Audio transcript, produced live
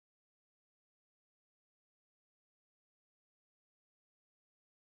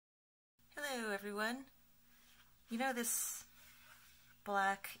Hello everyone. You know this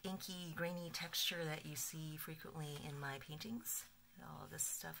black, inky, grainy texture that you see frequently in my paintings? All of this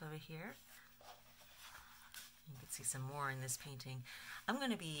stuff over here. You can see some more in this painting. I'm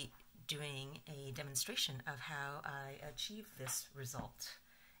going to be doing a demonstration of how I achieve this result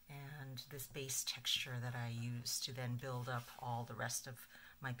and this base texture that I use to then build up all the rest of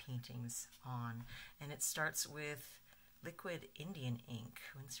my paintings on. And it starts with liquid Indian ink,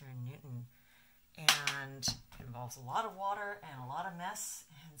 Winsor & Newton, and it involves a lot of water and a lot of mess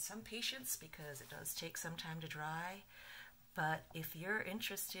and some patience because it does take some time to dry. But if you're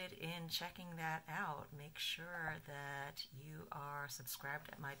interested in checking that out, make sure that you are subscribed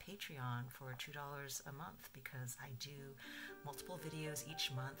at my Patreon for $2 a month, because I do multiple videos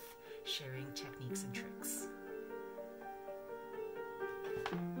each month sharing techniques and tricks.